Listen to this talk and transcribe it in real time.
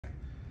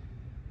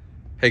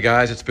Hey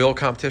guys, it's Bill,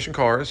 Competition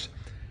Cars.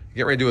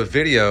 Getting ready to do a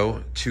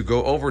video to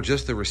go over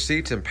just the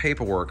receipts and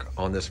paperwork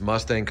on this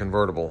Mustang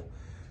convertible.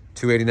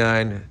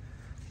 289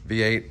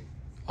 V8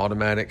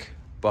 automatic,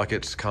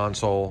 buckets,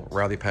 console,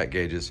 rally pack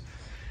gauges.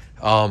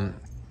 You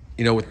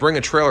know, with Bring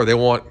a Trailer, they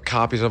want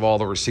copies of all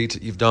the receipts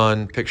that you've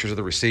done, pictures of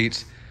the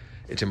receipts.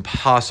 It's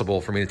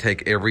impossible for me to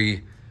take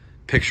every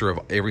picture of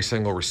every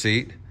single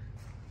receipt.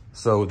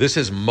 So this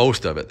is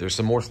most of it. There's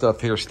some more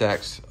stuff here,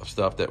 stacks of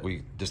stuff that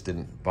we just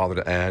didn't bother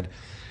to add.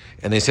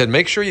 And they said,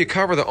 make sure you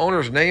cover the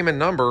owner's name and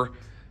number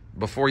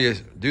before you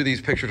do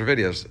these pictures or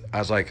videos. I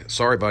was like,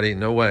 sorry, buddy,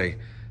 no way.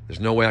 There's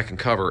no way I can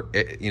cover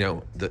it, you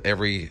know,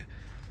 every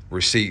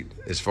receipt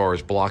as far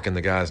as blocking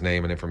the guy's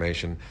name and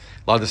information.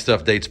 A lot of this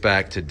stuff dates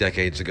back to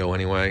decades ago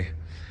anyway.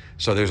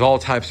 So there's all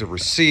types of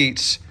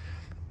receipts,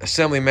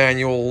 assembly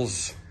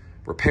manuals,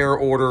 repair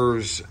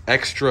orders,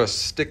 extra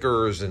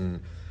stickers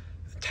and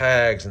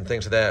tags and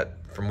things like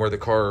that from where the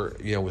car,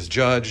 you know, was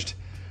judged.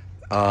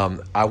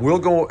 I will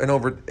go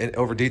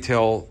over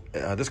detail.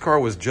 This car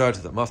was judged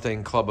at the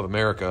Mustang Club of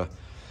America,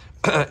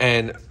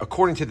 and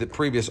according to the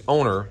previous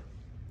owner,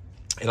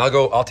 and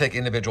I'll take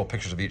individual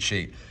pictures of each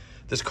sheet.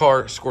 This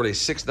car scored a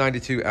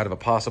 692 out of a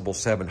possible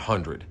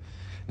 700.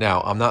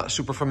 Now, I'm not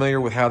super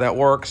familiar with how that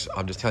works.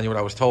 I'm just telling you what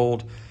I was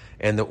told.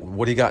 And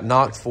what he got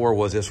knocked for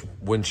was this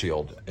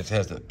windshield. It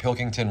has the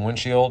Pilkington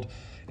windshield,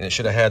 and it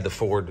should have had the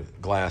Ford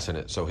glass in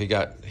it. So he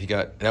got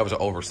that was an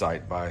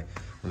oversight by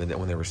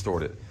when they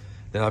restored it.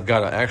 Then I've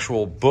got an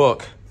actual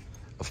book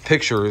of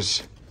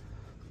pictures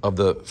of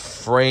the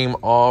frame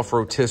off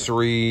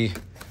rotisserie.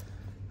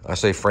 I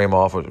say frame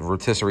off,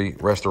 rotisserie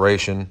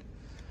restoration,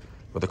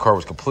 but the car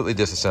was completely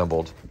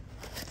disassembled.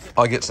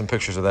 I'll get some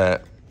pictures of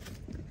that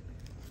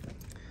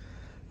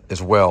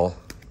as well,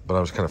 but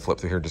I'll just kind of flip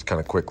through here just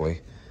kind of quickly.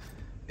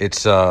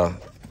 It's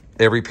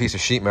every piece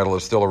of sheet metal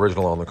is still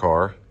original on the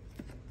car.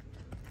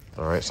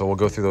 All right, so we'll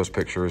go through those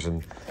pictures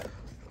and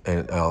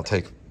I'll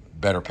take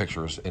better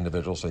pictures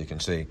individual so you can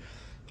see.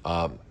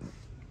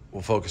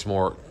 We'll focus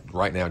more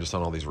right now just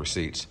on all these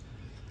receipts.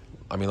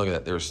 I mean, look at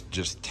that. There's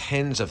just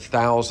tens of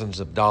thousands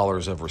of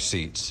dollars of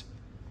receipts.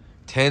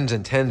 Tens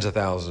and tens of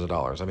thousands of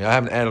dollars. I mean, I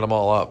haven't added them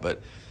all up,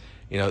 but,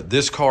 you know,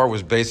 this car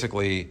was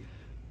basically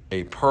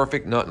a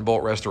perfect nut and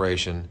bolt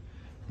restoration.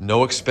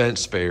 No expense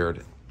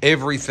spared.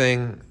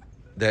 Everything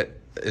that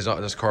is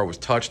on this car was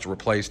touched,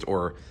 replaced,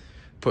 or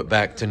put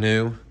back to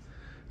new.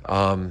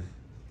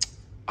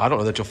 I don't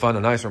know that you'll find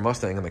a nicer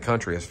Mustang in the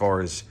country as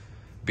far as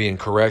being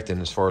correct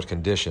and as far as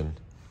condition.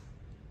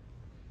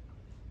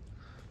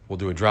 We'll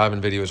do a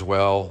driving video as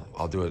well.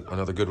 I'll do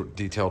another good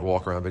detailed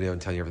walk around video and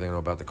tell you everything I know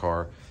about the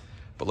car.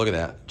 But look at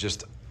that,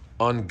 just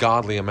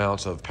ungodly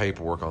amounts of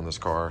paperwork on this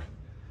car.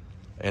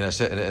 And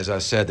as I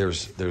said,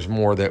 there's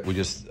more that we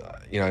just,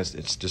 you know,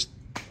 it's just,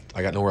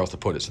 I got nowhere else to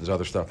put it. So there's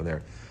other stuff in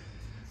there.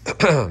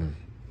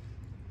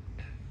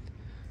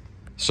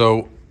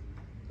 So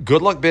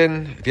good luck,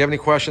 Ben. If you have any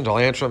questions, I'll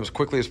answer them as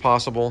quickly as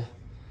possible.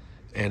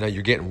 And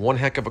you're getting one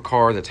heck of a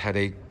car that's had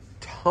a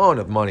ton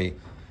of money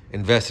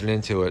invested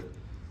into it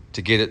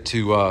to get it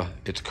to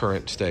its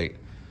current state.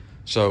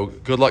 So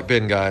good luck,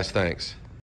 Ben, guys. Thanks.